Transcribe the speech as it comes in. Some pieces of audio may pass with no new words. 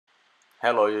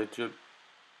Hello YouTube,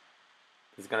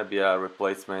 this is gonna be a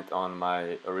replacement on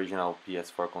my original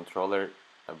PS4 controller.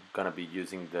 I'm gonna be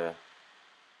using the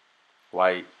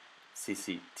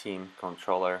YCCTEAM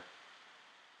controller.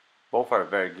 Both are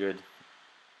very good.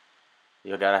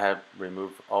 You gotta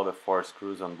remove all the 4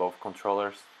 screws on both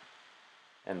controllers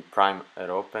and prime it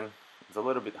open. It's a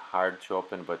little bit hard to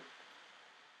open, but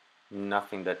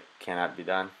nothing that cannot be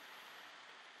done.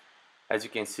 As you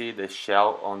can see, the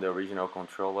shell on the original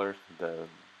controller, the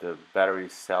battery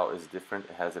cell is different.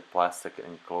 It has a plastic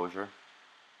enclosure.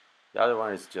 The other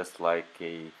one is just like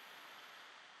a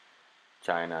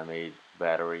China-made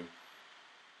battery.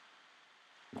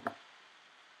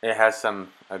 It has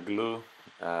a glue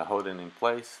holding in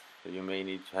place, so you may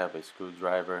need to have a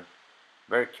screwdriver.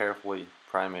 Very carefully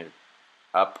prime it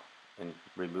up and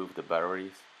remove the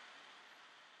batteries.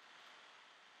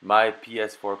 My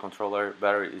PS4 controller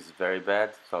battery is very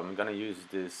bad, so I'm gonna use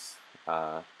this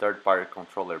third-party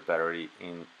controller battery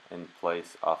in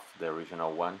place of the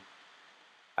original one.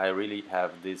 I really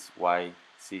have this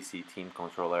YCCTEAM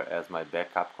controller as my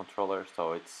backup controller,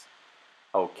 so it's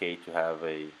okay to have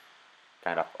a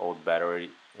kind of old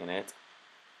battery in it.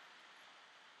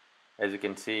 As you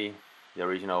can see, the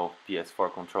original PS4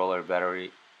 controller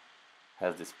battery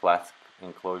has this plastic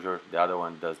enclosure, the other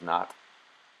one does not.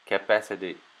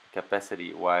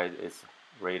 Capacity wise is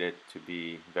rated to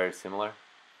be very similar.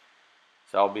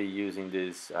 So I'll be using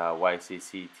this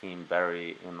YCCTEAM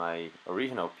battery in my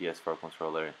original PS4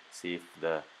 controller, see if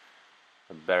the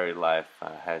battery life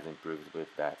has improved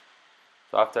with that.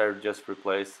 So after I just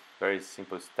replace, very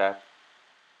simple step,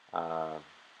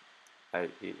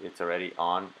 it's already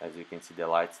on, as you can see the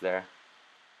lights there.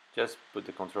 Just put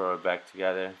the controller back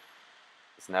together,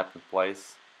 snap in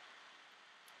place.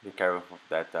 Be careful of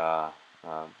that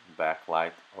back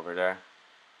light over there.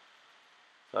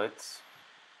 So it's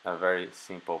a very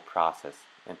simple process,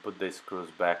 and put the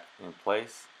screws back in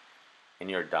place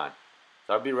and you're done.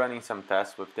 So I'll be running some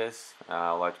tests with this.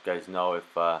 I'll let you guys know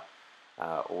if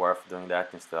worth doing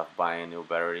that instead of buying a new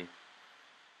battery.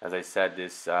 As I said,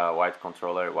 this white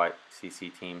controller,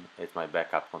 YCCTEAM, is my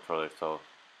backup controller, so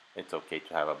it's okay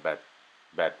to have a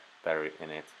bad battery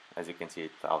in it. As you can see,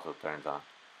 it also turns on.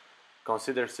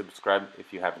 Consider subscribe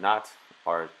if you have not,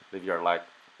 or leave your like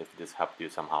if this helped you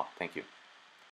somehow. Thank you.